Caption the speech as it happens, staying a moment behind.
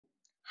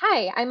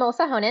Hi, I'm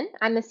Melissa Honan.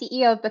 I'm the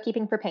CEO of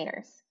Bookkeeping for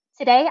Painters.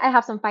 Today, I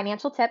have some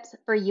financial tips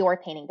for your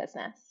painting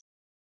business.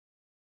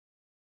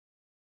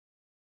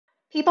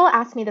 People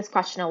ask me this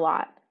question a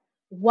lot.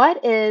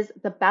 What is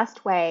the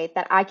best way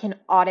that I can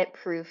audit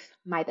proof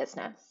my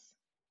business?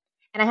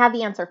 And I have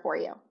the answer for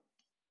you.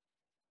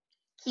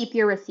 Keep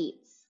your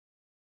receipts.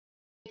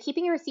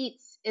 Keeping your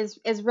receipts is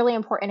really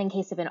important in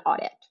case of an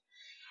audit.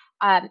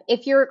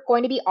 If you're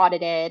going to be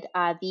audited,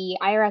 the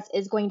IRS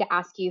is going to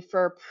ask you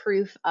for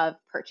proof of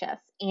purchase.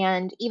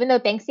 And even though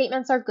bank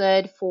statements are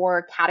good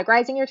for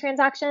categorizing your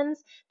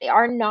transactions, they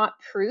are not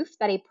proof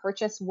that a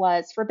purchase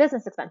was for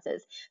business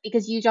expenses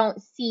because you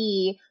don't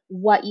see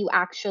what you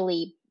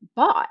actually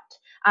bought.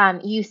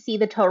 You see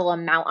the total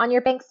amount on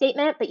your bank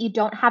statement, but you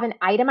don't have an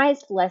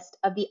itemized list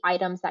of the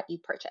items that you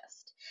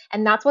purchased.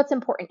 And that's what's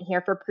important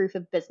here for proof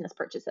of business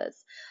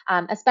purchases,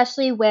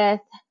 especially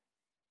with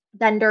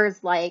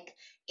vendors like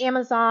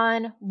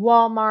Amazon,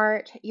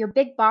 Walmart, your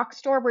big box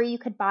store where you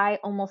could buy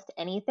almost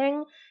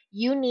anything,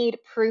 you need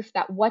proof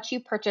that what you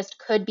purchased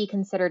could be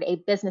considered a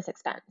business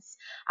expense,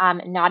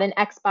 not an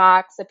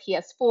Xbox, a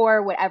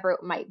PS4, whatever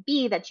it might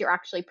be that you're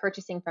actually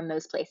purchasing from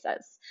those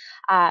places.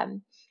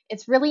 Um,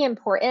 it's really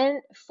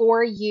important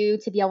for you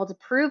to be able to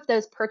prove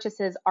those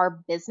purchases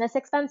are business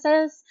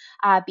expenses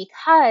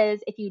because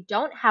if you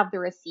don't have the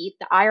receipt,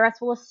 the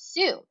IRS will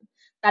assume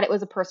that it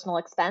was a personal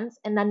expense,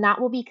 and then that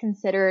will be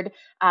considered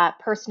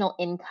personal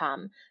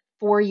income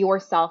for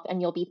yourself, and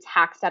you'll be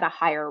taxed at a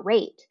higher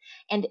rate.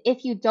 And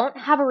if you don't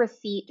have a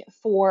receipt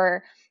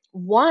for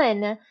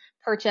one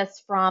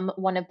purchase from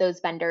one of those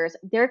vendors,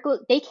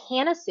 they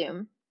can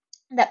assume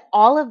that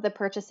all of the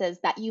purchases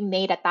that you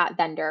made at that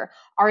vendor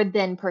are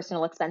then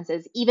personal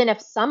expenses, even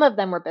if some of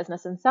them were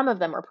business and some of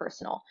them were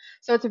personal.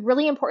 So it's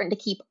really important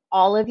to keep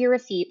all of your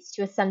receipts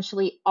to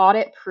essentially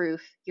audit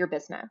proof your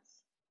business.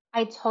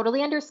 I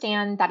totally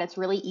understand that it's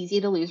really easy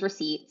to lose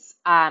receipts.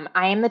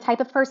 I am the type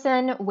of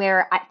person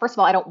where, first of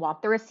all, I don't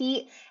want the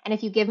receipt. And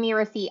if you give me a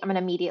receipt, I'm going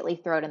to immediately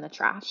throw it in the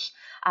trash.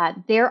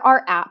 There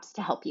are apps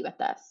to help you with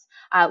this.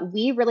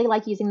 We really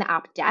like using the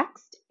app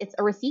Dext. It's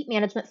a receipt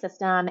management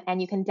system,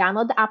 and you can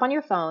download the app on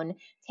your phone,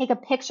 take a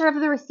picture of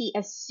the receipt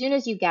as soon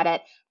as you get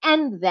it,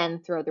 and then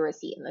throw the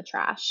receipt in the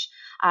trash.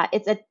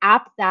 It's an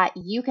app that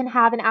you can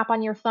have an app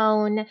on your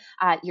phone.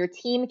 Your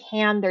team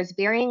can. There's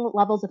varying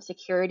levels of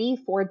security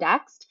for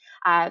Dext.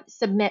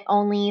 Submit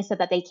only so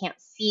that they can't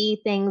see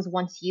things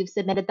once you've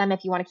submitted them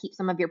if you want to keep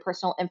some of your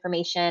personal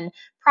information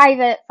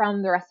private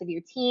from the rest of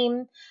your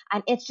team.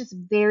 And it's just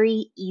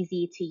very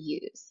easy to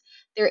use.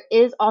 There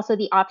is also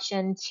the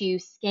option to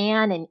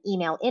scan and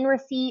email in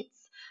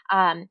receipts,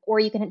 or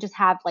you can just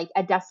have like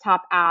a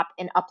desktop app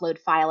and upload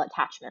file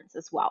attachments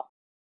as well.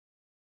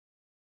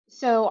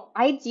 So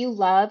I do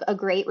love a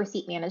great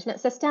receipt management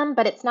system,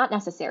 but it's not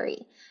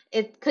necessary.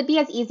 It could be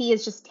as easy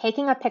as just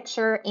taking a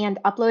picture and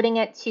uploading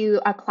it to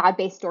a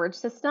cloud-based storage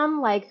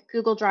system like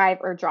Google Drive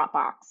or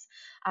Dropbox.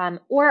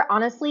 Or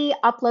honestly,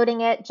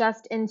 uploading it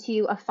just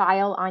into a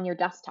file on your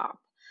desktop.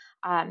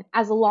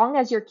 As long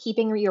as you're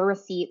keeping your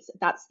receipts,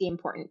 that's the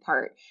important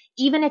part.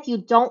 Even if you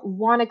don't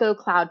want to go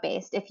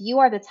cloud-based, if you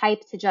are the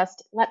type to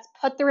just let's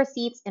put the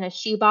receipts in a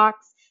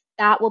shoebox,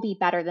 that will be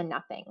better than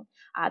nothing.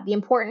 The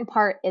important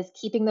part is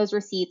keeping those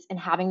receipts and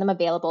having them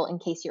available in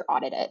case you're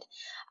audited.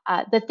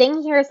 The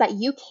thing here is that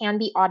you can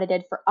be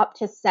audited for up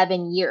to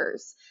 7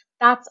 years.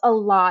 That's a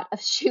lot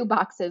of shoe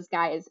boxes,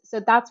 guys. So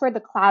that's where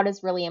the cloud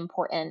is really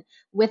important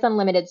with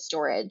unlimited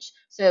storage.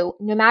 So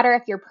no matter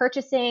if you're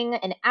purchasing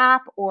an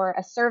app or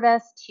a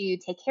service to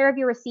take care of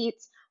your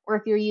receipts, or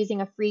if you're using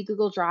a free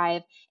Google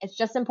Drive, it's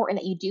just important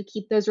that you do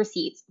keep those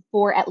receipts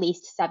for at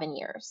least 7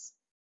 years.